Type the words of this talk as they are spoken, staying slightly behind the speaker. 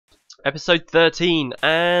Episode 13,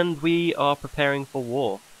 and we are preparing for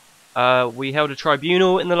war. We held a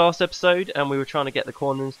tribunal in the last episode, and we were trying to get the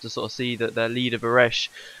Corners to sort of see that their leader Varesh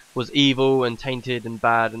was evil and tainted and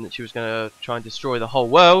bad, and that she was going to try and destroy the whole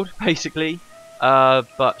world, basically.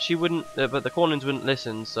 But she wouldn't. But the Corners wouldn't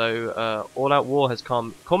listen. So all-out war has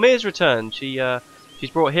come. Cormier's returned. She's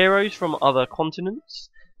brought heroes from other continents,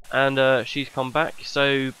 and she's come back.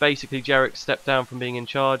 So basically, Jarek stepped down from being in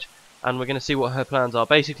charge. And we're going to see what her plans are.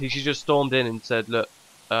 Basically, she just stormed in and said, look,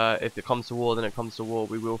 if it comes to war, then it comes to war.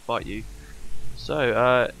 We will fight you.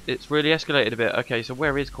 So, it's really escalated a bit. Okay, so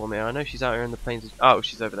where is Cormier? I know she's out here in the plains. Oh,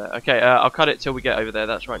 she's over there. Okay, I'll cut it till we get over there.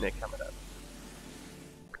 That's right near Canada.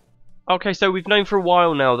 Okay, so we've known for a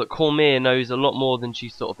while now that Cormier knows a lot more than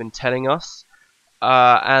she's sort of been telling us.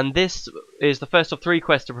 And this is the first of 3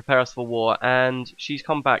 quests to prepare us for war. And she's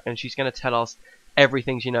come back and she's going to tell us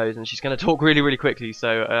everything she knows, and she's going to talk really, really quickly,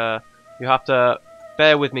 so you have to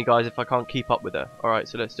bear with me, guys, if I can't keep up with her. Alright,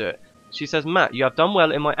 so let's do it. She says, Matt, you have done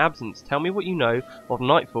well in my absence. Tell me what you know of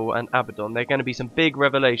Nightfall and Abaddon. There are going to be some big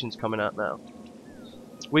revelations coming out now.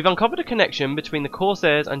 We've uncovered a connection between the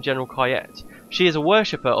Corsairs and General Kayet. She is a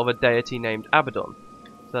worshipper of a deity named Abaddon.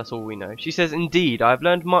 So that's all we know. She says, indeed, I have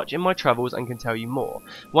learned much in my travels and can tell you more.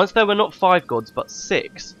 Once there were not 5 gods, but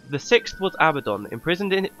 6. The 6th was Abaddon,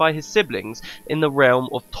 imprisoned by his siblings in the realm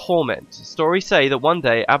of torment. Stories say that one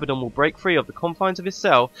day Abaddon will break free of the confines of his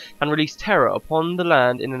cell and release terror upon the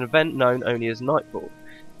land in an event known only as Nightfall.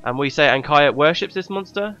 And we say, and Kayet worships this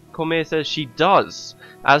monster? Cormier says she does,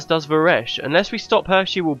 as does Varesh. Unless we stop her,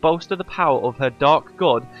 she will bolster the power of her dark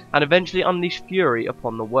god and eventually unleash fury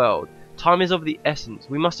upon the world. Time is of the essence.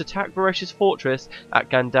 We must attack Varesh's fortress at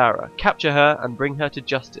Gandhara, capture her and bring her to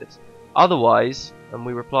justice. Otherwise, and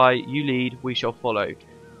we reply, you lead, we shall follow.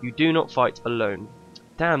 You do not fight alone.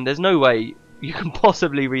 Damn, there's no way you can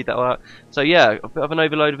possibly read that out. So yeah, a bit of an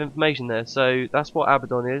overload of information there. So that's what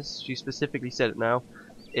Abaddon is. She specifically said it now.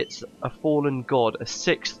 It's a fallen god, a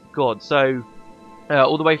 6th god. So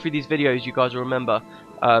all the way through these videos, you guys will remember.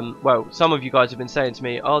 Well, some of you guys have been saying to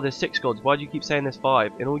me, oh, there's 6 gods, why do you keep saying there's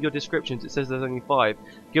 5? In all your descriptions it says there's only 5.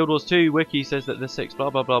 Guild Wars 2 wiki says that there's 6,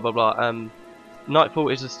 blah blah blah blah blah. Nightfall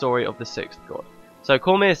is the story of the 6th god. So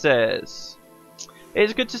Cormier says, it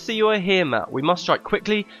is good to see you are here, Matt. We must strike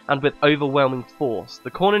quickly and with overwhelming force.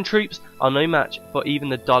 The Cornan troops are no match for even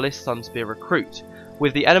the dullest Sunspear recruit.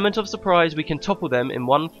 With the element of surprise we can topple them in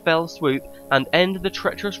one fell swoop and end the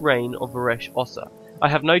treacherous reign of Varesh Ossa. I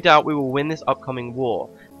have no doubt we will win this upcoming war,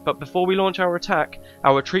 but before we launch our attack,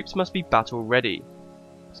 our troops must be battle ready.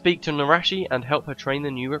 Speak to Narashi and help her train the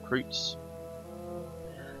new recruits.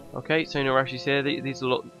 Okay, so Narashi's here. These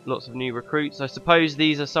are lots of new recruits. I suppose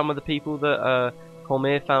these are some of the people that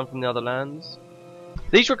Cormier found from the other lands.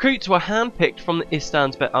 These recruits were handpicked from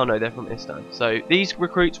Istan's best. Oh no, they're from Istan. So these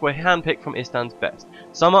recruits were handpicked from Istan's best.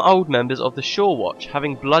 Some are old members of the Shore Watch,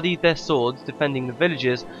 having bloodied their swords defending the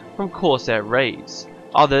villages from Corsair raids.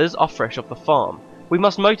 Others are fresh off the farm. We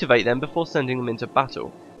must motivate them before sending them into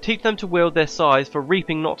battle. Teach them to wield their scythes for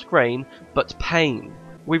reaping not grain, but pain.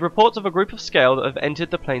 We report of a group of Scale that have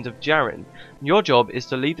entered the plains of Jaren. Your job is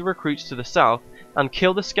to lead the recruits to the south and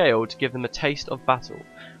kill the Scale to give them a taste of battle.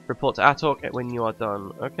 Report to Atok when you are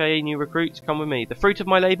done. Okay, new recruits, come with me. The fruit of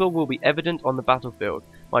my labour will be evident on the battlefield.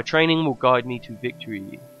 My training will guide me to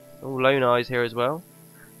victory. Oh, Lone Eye's here as well.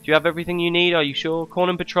 Do you have everything you need? Are you sure?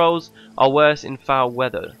 Cornan patrols are worse in foul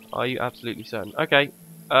weather. Are you absolutely certain? Okay,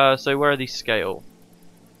 so where are these Scale?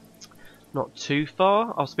 Not too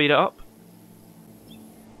far. I'll speed it up.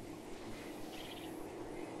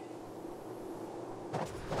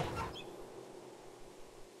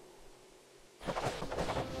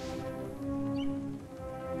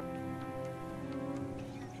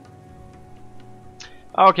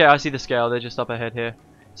 Okay, I see the Scale. They're just up ahead here.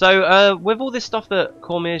 So, with all this stuff that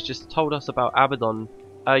Cormier's just told us about Abaddon,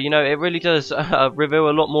 you know, it really does reveal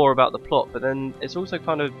a lot more about the plot, but then it's also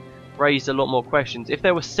kind of raised a lot more questions. If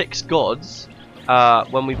there were 6 gods,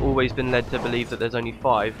 when we've always been led to believe that there's only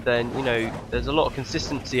 5, then, you know, there's a lot of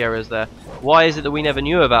consistency errors there. Why is it that we never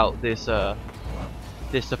knew about this,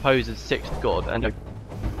 this supposed 6th god? And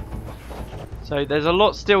so there's a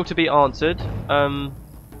lot still to be answered.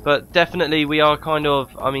 But definitely we are kind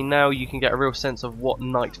of, I mean, now you can get a real sense of what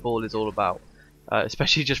Nightfall is all about.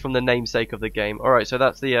 Especially just from the namesake of the game. Alright, so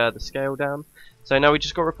that's the Scale down. So now we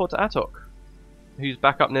just got to report to Atok, who's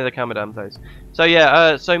back up near the Kamadan place. So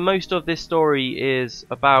yeah, so most of this story is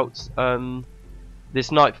about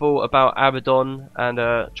this Nightfall, about Abaddon,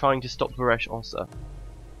 and trying to stop Varesh Ossa.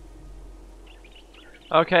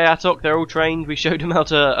 Okay, Atok, they're all trained. We showed them how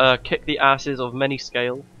to kick the asses of many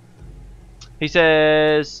Scale. He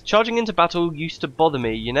says, charging into battle used to bother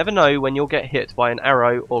me. You never know when you'll get hit by an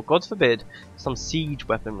arrow or, God forbid, some siege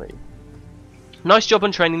weaponry. Nice job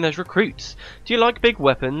on training those recruits. Do you like big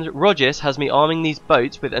weapons? Rogis has me arming these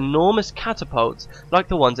boats with enormous catapults like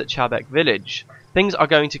the ones at Chabek village. Things are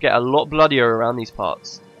going to get a lot bloodier around these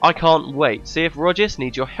parts. I can't wait. See if Rogis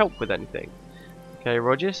needs your help with anything. Okay,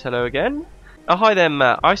 Rogis, hello again. Oh, hi there,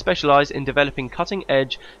 Matt. I specialise in developing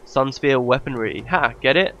cutting-edge Sunspear weaponry. Ha,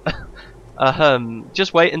 get it?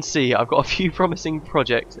 Just wait and see. I've got a few promising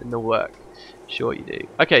projects in the work. Sure you do.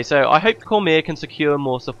 Okay, so I hope Cormier can secure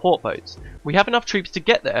more support boats. We have enough troops to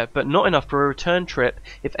get there, but not enough for a return trip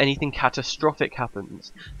if anything catastrophic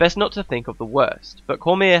happens. Best not to think of the worst, but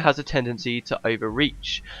Cormier has a tendency to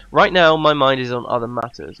overreach. Right now, my mind is on other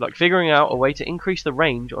matters, like figuring out a way to increase the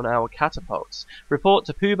range on our catapults. Report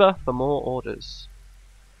to Puba for more orders.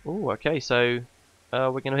 Oh, okay, so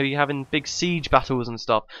we're going to be having big siege battles and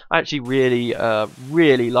stuff. I actually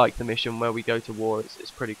really like the mission where we go to war.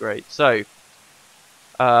 It's pretty great. So,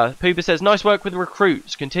 Puba says, nice work with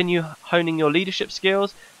recruits. Continue honing your leadership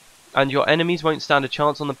skills and your enemies won't stand a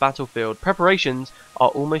chance on the battlefield. Preparations are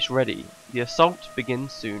almost ready. The assault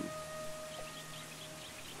begins soon.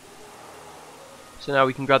 So now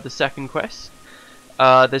we can grab the second quest.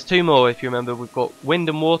 There's two more if you remember. We've got Wind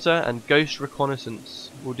and Water and Ghost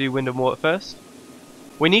Reconnaissance. We'll do Wind and Water first.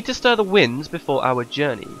 We need to stir the winds before our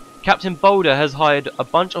journey. Captain Boulder has hired a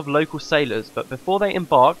bunch of local sailors, but before they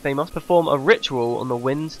embark, they must perform a ritual on the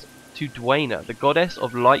winds to Dwaina, the goddess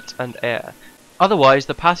of light and air. Otherwise,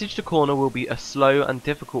 the passage to Corner will be a slow and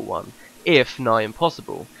difficult one, if nigh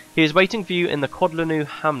impossible. He is waiting for you in the Kodlanu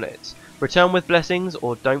hamlet. Return with blessings,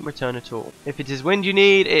 or don't return at all. If it is wind you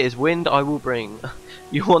need, it is wind I will bring.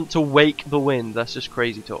 You want to wake the wind, that's just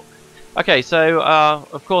crazy talk. Okay, so,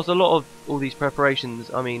 of course, a lot of all these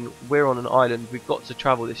preparations, I mean, we're on an island, we've got to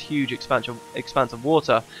travel this huge expanse of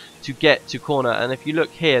water to get to Corner, and if you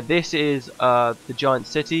look here, this is the giant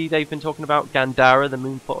city they've been talking about, Gandhara, the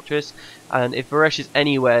moon fortress, and if Varesh is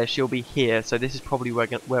anywhere, she'll be here, so this is probably where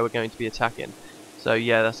we're going to be attacking. So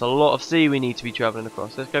yeah, that's a lot of sea we need to be travelling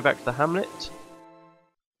across. Let's go back to the hamlet.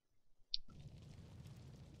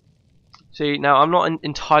 See, now I'm not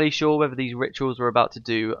entirely sure whether these rituals we're about to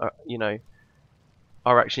do,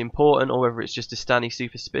 are actually important, or whether it's just Istani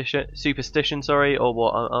superstition, or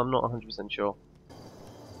what. I'm not 100% sure.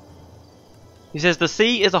 He says the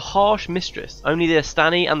sea is a harsh mistress. Only the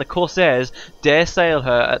Istani and the corsairs dare sail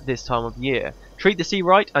her at this time of year. Treat the sea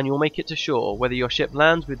right, and you'll make it to shore. Whether your ship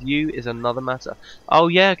lands with you is another matter. Oh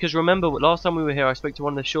yeah, because remember last time we were here, I spoke to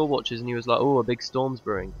one of the shore watchers, and he was like, "Oh, a big storm's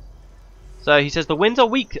brewing." So he says the winds are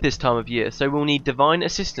weak this time of year, so we'll need divine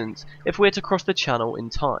assistance if we're to cross the channel in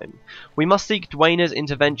time. We must seek Dwaina's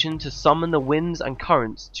intervention to summon the winds and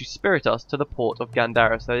currents to spirit us to the port of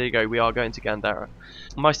Gandhara. So there you go, we are going to Gandhara.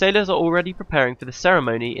 My sailors are already preparing for the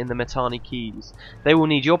ceremony in the Metani Keys. They will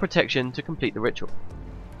need your protection to complete the ritual.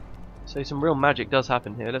 So some real magic does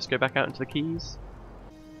happen here. Let's go back out into the Keys.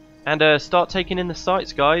 And start taking in the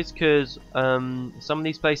sights, guys, because some of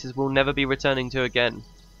these places we'll never be returning to again.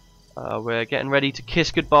 We're getting ready to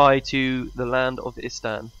kiss goodbye to the land of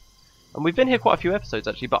Istani. And we've been here quite a few episodes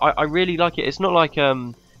actually, but I really like it. It's not like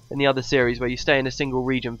in the other series where you stay in a single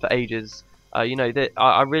region for ages. I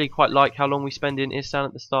really quite like how long we spend in Istani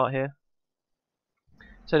at the start here.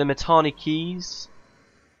 So the Metani Keys.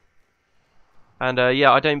 And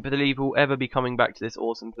yeah, I don't believe we'll ever be coming back to this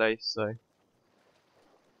awesome place. So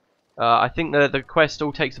I think the quest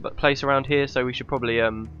all takes place around here, so we should probably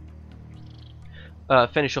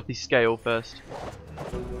finish off the scale first.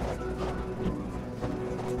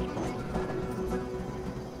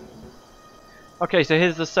 Okay, so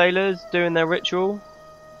here's the sailors doing their ritual.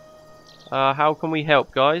 How can we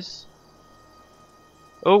help, guys?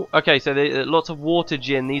 Oh, okay, so lots of water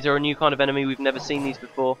djinn. These are a new kind of enemy. We've never seen these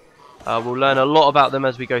before. We'll learn a lot about them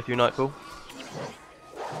as we go through Nightfall.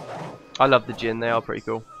 I love the djinn. They are pretty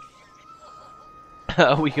cool.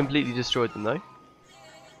 We completely destroyed them, though.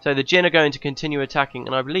 So the djinn are going to continue attacking,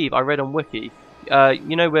 and I believe, I read on Wiki,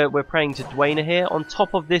 we're praying to Dwaina here. On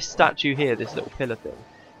top of this statue here, this little pillar thing,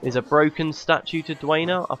 is a broken statue to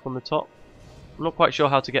Dwaina up on the top. I'm not quite sure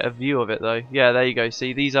how to get a view of it though. Yeah, there you go.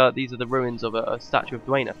 See, these are the ruins of a statue of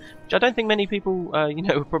Dwaina, which I don't think many people,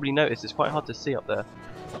 will probably notice. It's quite hard to see up there.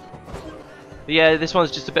 But yeah, this one's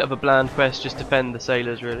just a bit of a bland quest, just defend the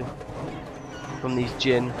sailors really from these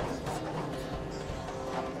djinn.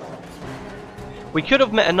 We could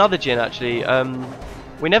have met another djinn actually.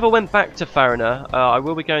 We never went back to Farina. I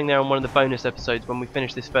will be going there on one of the bonus episodes when we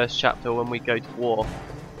finish this first chapter, when we go to war.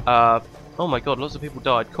 Oh my god, lots of people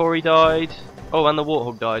died. Corey died. Oh, and the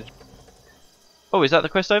warthog died. Oh, is that the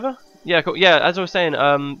quest over? Yeah, cool. Yeah, as I was saying,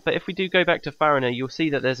 but if we do go back to Farina, you'll see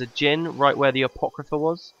that there's a djinn right where the Apocrypha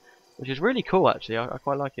was, which is really cool, actually. I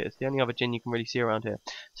quite like it. It's the only other djinn you can really see around here.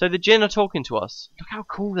 So the djinn are talking to us. Look how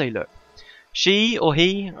cool they look. She, or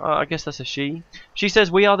he, I guess that's a she. She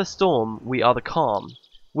says, "We are the storm, we are the calm,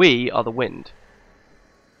 we are the wind.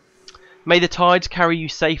 May the tides carry you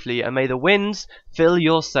safely, and may the winds fill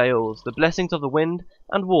your sails. The blessings of the wind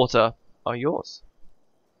and water are yours."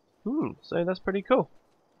 So that's pretty cool.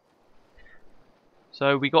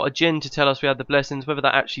 So we got a djinn to tell us we had the blessings. Whether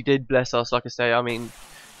that actually did bless us, like I say, I mean,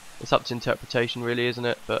 it's up to interpretation, really, isn't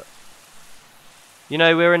it? But you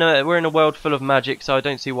know, we're in a world full of magic, so I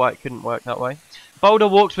don't see why it couldn't work that way. Balder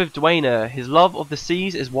walks with Dwayne. His love of the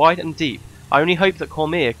seas is wide and deep. I only hope that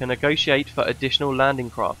Cormyr can negotiate for additional landing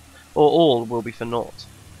craft, or all will be for naught.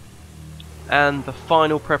 And the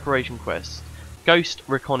final preparation quest, Ghost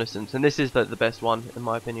Reconnaissance, and this is the best one in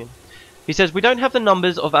my opinion. He says, "We don't have the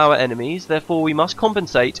numbers of our enemies, therefore we must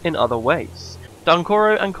compensate in other ways.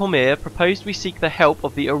 Tahlkora and Cormyr proposed we seek the help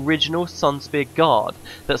of the original Sunspear guard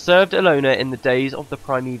that served Elona in the days of the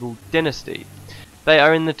primeval dynasty. They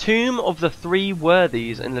are in the tomb of the three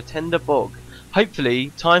worthies in the Tender Bog.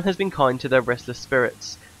 Hopefully, time has been kind to their restless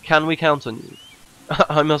spirits. Can we count on you?"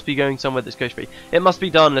 I must be going somewhere that's ghost free. It must be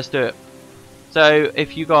done, let's do it. So,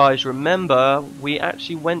 if you guys remember, we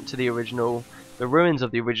actually went to the ruins of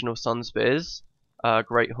the original Sunspears,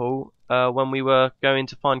 Great Hall, when we were going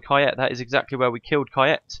to find Kayet. That is exactly where we killed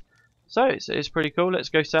Kayet. So, it's pretty cool. Let's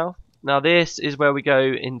go south. Now, this is where we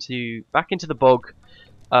go back into the bog,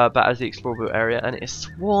 but as the explorable area, and it is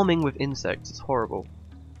swarming with insects. It's horrible.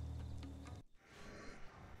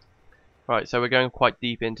 Right, so we're going quite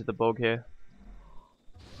deep into the bog here.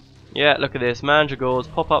 Yeah, look at this. Mandragores,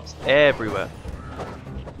 pop-ups everywhere.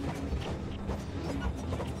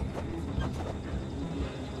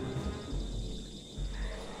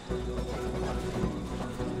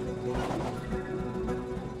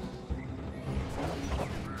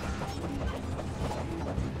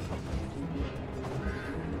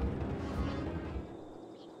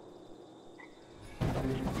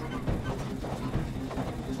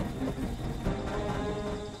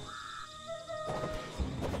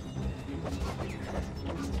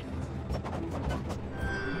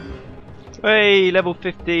 Hey, level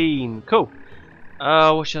 15. Cool.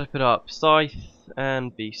 What should I put up? Scythe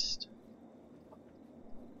and Beast.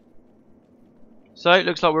 So, it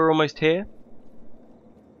looks like we're almost here.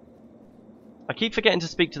 I keep forgetting to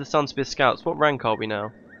speak to the Sunspear scouts. What rank are we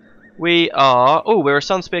now? We are... Oh, we're a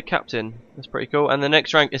Sunspear captain. That's pretty cool. And the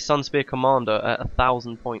next rank is Sunspear commander at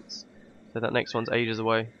 1,000 points. So that next one's ages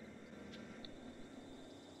away.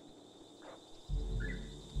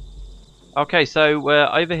 Okay, so we're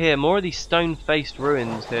over here, more of these stone-faced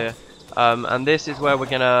ruins here, and this is where we're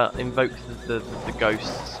gonna invoke the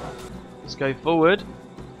ghosts. Let's go forward.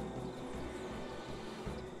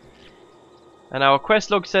 And our quest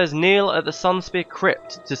log says, "Kneel at the Sunspear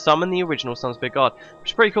crypt to summon the original Sunspear guard,"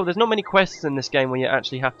 which is pretty cool. There's not many quests in this game where you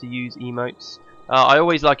actually have to use emotes. I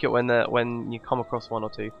always like it when you come across one or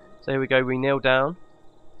two. So here we go, we kneel down.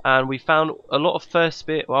 And we found a lot of first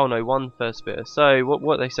spear. Well, no, one first spear. So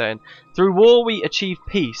what are they saying? "Through war we achieve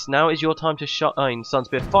peace. Now is your time to shine,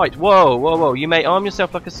 Sunspear. Fight!" Whoa, whoa, whoa! You may arm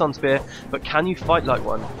yourself like a Sunspear, but can you fight like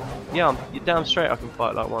one? Yeah, you're damn straight. I can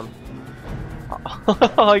fight like one.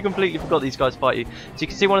 I completely forgot these guys fight you. So you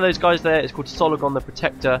can see one of those guys there. It's called Sologon the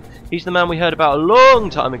Protector. He's the man we heard about a long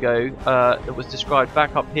time ago. That was described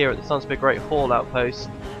back up here at the Sunspear Great Hall outpost.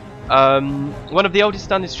 One of the oldest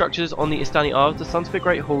standing structures on the Istani Isles, the Sunspear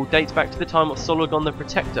Great Hall dates back to the time of Sologon the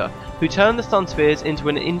Protector, who turned the Sunspears into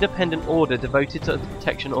an independent order devoted to the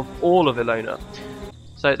protection of all of Elona.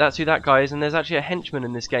 So that's who that guy is, and there's actually a henchman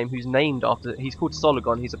in this game who's named after... He's called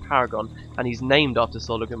Sologon, he's a paragon, and he's named after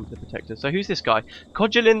Sologon the Protector. So who's this guy?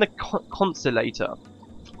 Codulin the Consolator.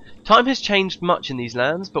 Time has changed much in these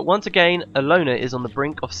lands, but once again, Elona is on the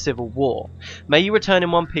brink of civil war. May you return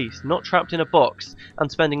in one piece, not trapped in a box,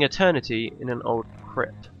 and spending eternity in an old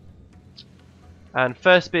crypt. And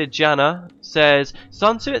First Spear Janna says,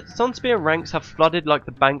 Sunspear ranks have flooded like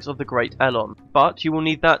the banks of the Great Elon, but you will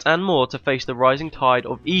need that and more to face the rising tide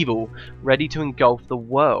of evil ready to engulf the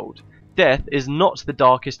world. Death is not the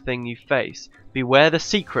darkest thing you face. Beware the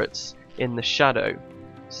secrets in the shadow.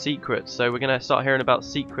 Secrets, so we're going to start hearing about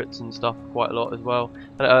secrets and stuff quite a lot as well.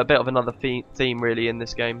 A bit of another theme really in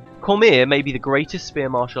this game. Cormyr may be the greatest spear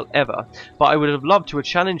marshal ever, but I would have loved to have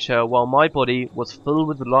challenged her while my body was full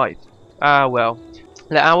with life. Ah well,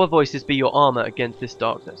 let our voices be your armour against this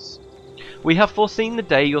darkness. We have foreseen the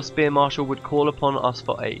day your spear marshal would call upon us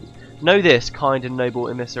for aid. Know this, kind and noble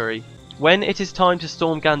emissary. When it is time to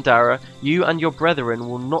storm Gandhara, you and your brethren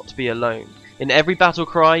will not be alone. In every battle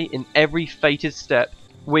cry, in every fated step,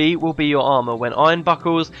 we will be your armour when iron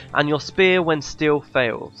buckles, and your spear when steel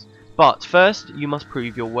fails. But first, you must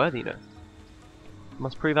prove your worthiness.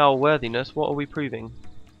 Must prove our worthiness. What are we proving?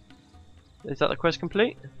 Is that the quest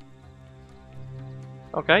complete?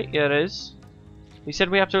 Okay, yeah it is. He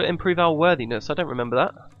said we have to improve our worthiness. I don't remember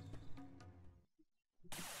that.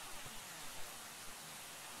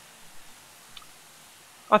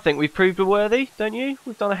 I think we've proved we're worthy, don't you?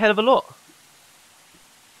 We've done a hell of a lot.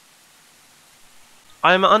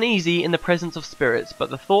 I am uneasy in the presence of spirits, but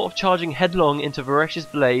the thought of charging headlong into Varesh's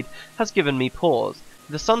blade has given me pause.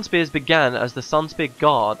 The Sunspears began as the Sunspear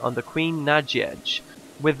Guard under Queen Nadjej.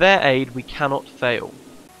 With their aid, we cannot fail.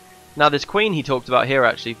 Now this queen he talked about here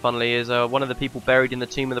actually, funnily, is one of the people buried in the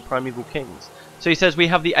tomb of the primeval kings. So he says we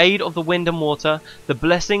have the aid of the wind and water, the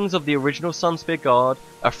blessings of the original Sunspear Guard,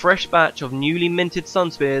 a fresh batch of newly minted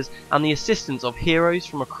Sunspears, and the assistance of heroes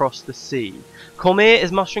from across the sea. Cormyr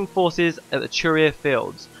is mustering forces at the Churir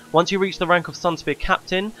Fields. Once you reach the rank of Sunspear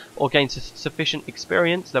Captain, or gain sufficient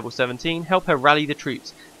experience, level 17, help her rally the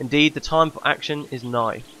troops. Indeed, the time for action is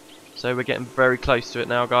nigh. So we're getting very close to it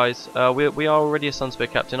now, guys. We are already a Sunspear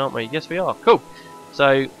Captain, aren't we? Yes, we are. Cool.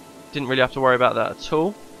 So, didn't really have to worry about that at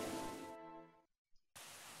all.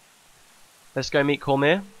 Let's go meet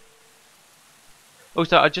Cormyr.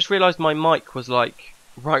 Also, I just realised my mic was like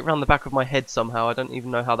right round the back of my head somehow. I don't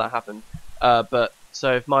even know how that happened. But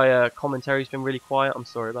so if my commentary's been really quiet, I'm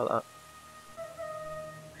sorry about that.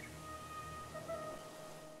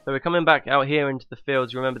 So we're coming back out here into the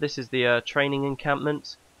fields. Remember, this is the training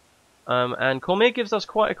encampment. And Cormyr gives us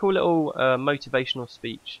quite a cool little motivational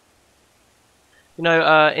speech. You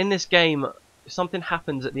know, in this game, something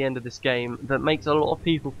happens at the end of this game that makes a lot of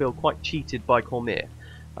people feel quite cheated by Cormyr.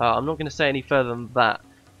 I'm not going to say any further than that,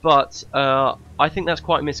 but I think that's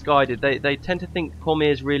quite misguided. They tend to think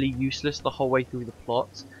Cormyr is really useless the whole way through the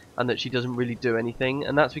plot, and that she doesn't really do anything,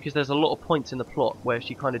 and that's because there's a lot of points in the plot where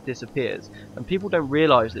she kind of disappears, and people don't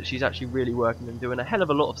realise that she's actually really working and doing a hell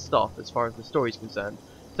of a lot of stuff as far as the story's concerned.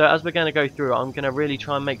 So as we're going to go through, I'm going to really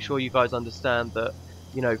try and make sure you guys understand that,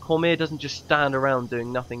 you know, Cormyr doesn't just stand around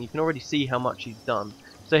doing nothing. You can already see how much she's done.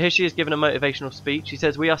 So here she is giving a motivational speech. She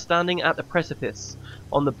says, "We are standing at the precipice,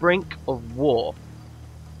 on the brink of war.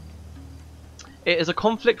 It is a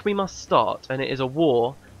conflict we must start, and it is a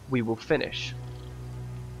war we will finish."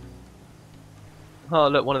 Oh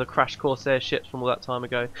look, one of the crashed Corsair ships from all that time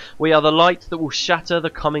ago. "We are the light that will shatter the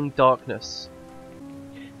coming darkness.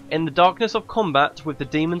 In the darkness of combat, with the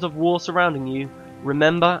demons of war surrounding you,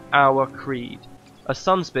 remember our creed. A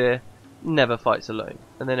Sunspear never fights alone."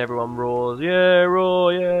 And then everyone roars, "Yeah,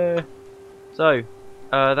 roar, yeah!" So,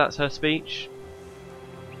 that's her speech.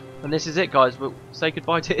 And this is it, guys. We'll say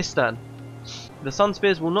goodbye to Istani. The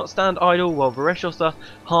Sunspears will not stand idle while Vareshosa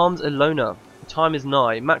harms Ilona. The time is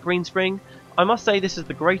nigh. Matt Greenspring, I must say this is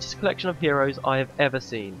the greatest collection of heroes I have ever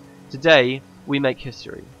seen. Today, we make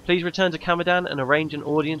history. Please return to Camadan and arrange an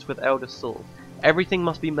audience with Elder Saul. Everything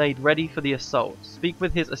must be made ready for the assault. Speak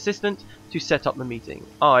with his assistant to set up the meeting.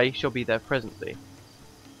 I shall be there presently.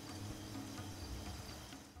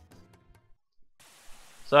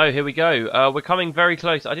 So here we go. We're coming very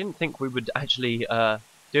close. I didn't think we would actually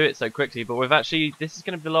do it so quickly, but we've actually, this is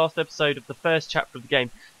going to be the last episode of the first chapter of the game.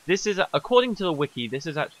 This is, according to the wiki, this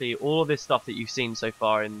is actually all of this stuff that you've seen so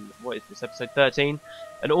far in, what is this, episode 13?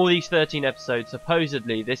 And all these 13 episodes,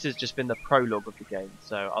 supposedly, this has just been the prologue of the game.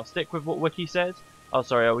 So I'll stick with what wiki says. Oh,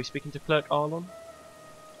 sorry, are we speaking to Clerk Arlon?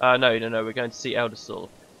 No, we're going to see Elder Saul.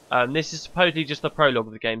 This is supposedly just the prologue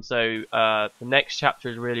of the game, so the next chapter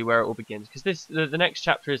is really where it all begins. Because the next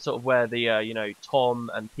chapter is sort of where the, you know, Tom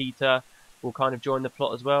and Peter will kind of join the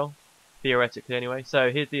plot as well. Theoretically, anyway.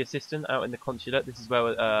 So here's the assistant out in the consulate. This is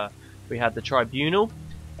where we had the tribunal.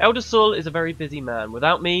 Elder Saul is a very busy man.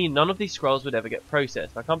 Without me, none of these scrolls would ever get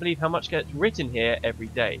processed. I can't believe how much gets written here every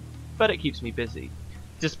day, but it keeps me busy.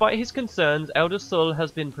 Despite his concerns, Elder Saul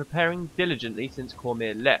has been preparing diligently since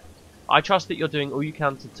Cormyr left. I trust that you're doing all you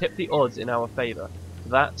can to tip the odds in our favour. For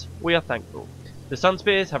that, we are thankful. The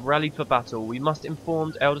Sunspears have rallied for battle. We must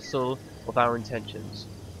inform Elder Saul of our intentions.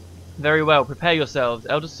 Very well, prepare yourselves.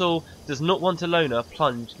 Elder Saul does not want Ilona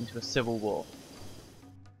plunged into a civil war.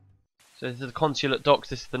 So this is the consulate docks.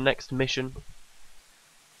 This is the next mission,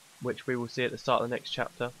 which we will see at the start of the next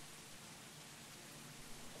chapter.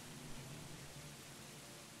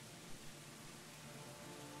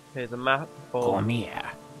 Here's a map of Cormyr,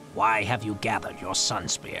 why have you gathered your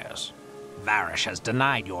Sunspears? Varesh has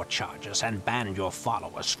denied your charges and banned your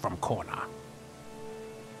followers from Korna.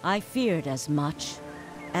 I feared as much.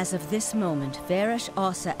 As of this moment, Varish,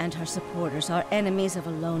 Ossa, and her supporters are enemies of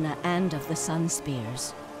Alona and of the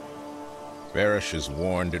Sunspears. Varish is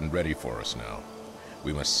warned and ready for us now.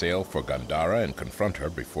 We must sail for Gandhara and confront her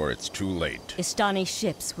before it's too late. Istani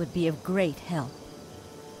ships would be of great help.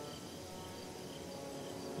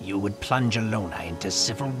 You would plunge Alona into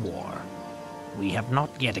civil war. We have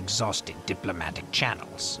not yet exhausted diplomatic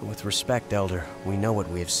channels. With respect, Elder, we know what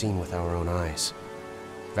we have seen with our own eyes.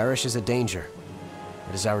 Varish is a danger.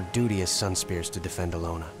 It is our duty as Sunspears to defend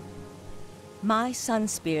Alona. My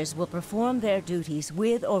Sunspears will perform their duties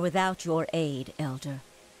with or without your aid, Elder.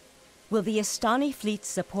 Will the Istani fleet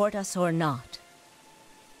support us or not?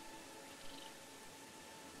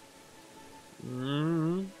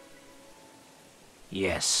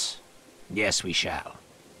 Yes. Yes, we shall.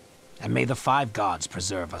 And may the five gods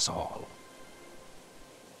preserve us all.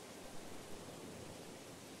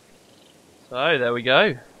 So, there we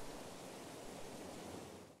go.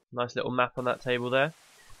 Nice little map on that table there.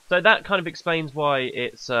 So that kind of explains why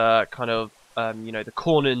it's you know, the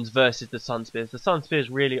Cornans versus the Sunspears. The Sunspears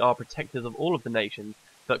really are protectors of all of the nations,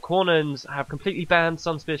 but Cornans have completely banned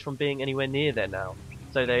Sunspears from being anywhere near there now.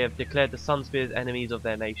 So they have declared the Sunspears enemies of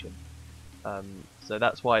their nation. So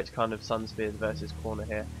that's why it's kind of Sunspears versus Corner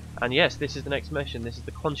here. And yes, this is the next mission. This is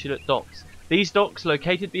the consulate docks. These docks,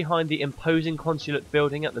 located behind the imposing consulate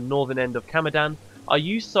building at the northern end of Kamadan, are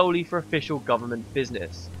used solely for official government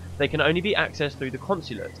business. They can only be accessed through the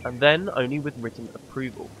consulate, and then only with written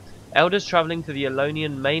approval. Elders travelling to the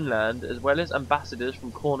Alonian mainland, as well as ambassadors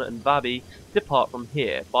from Corner and Vabbi, depart from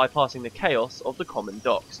here, bypassing the chaos of the common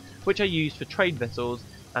docks, which are used for trade vessels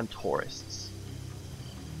and tourists.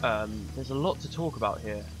 There's a lot to talk about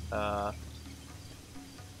here.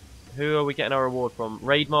 Who are we getting our reward from?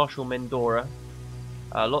 Raid Marshal Mendora.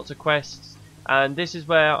 Lots of quests. And this is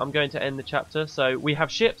where I'm going to end the chapter. So we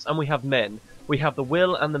have ships and we have men. We have the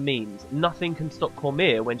will and the means. Nothing can stop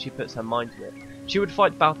Cormyr when she puts her mind to it. She would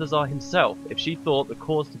fight Balthazar himself if she thought the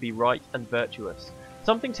cause to be right and virtuous.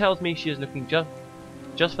 Something tells me she is looking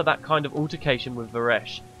just for that kind of altercation with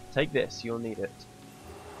Varesh. Take this, you'll need it.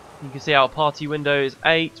 You can see our party window is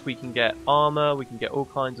 8. We can get armor, we can get all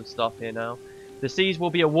kinds of stuff here now. The seas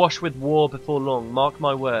will be awash with war before long, mark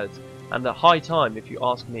my words. And at high time, if you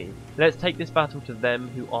ask me. Let's take this battle to them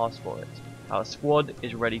who asked for it. Our squad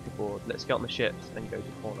is ready to board. Let's get on the ships and go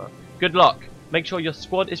to Corner. Good luck! Make sure your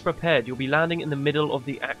squad is prepared. You'll be landing in the middle of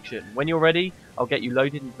the action. When you're ready, I'll get you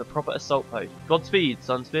loaded into the proper assault post. Godspeed,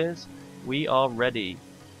 Sunspears. We are ready.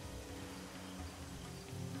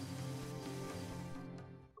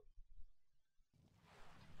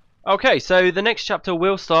 Okay, so the next chapter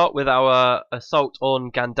will start with our assault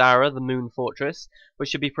on Gandhara, the Moon Fortress, which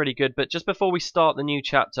should be pretty good. But just before we start the new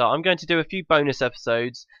chapter, I'm going to do a few bonus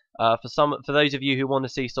episodes for those of you who want to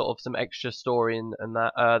see sort of some extra story and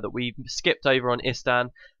that that we skipped over on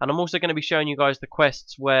Istani. And I'm also going to be showing you guys the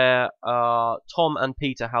quests where Tom and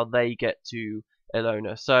Peter, how they get to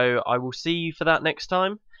Ilona. So I will see you for that next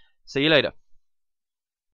time. See you later.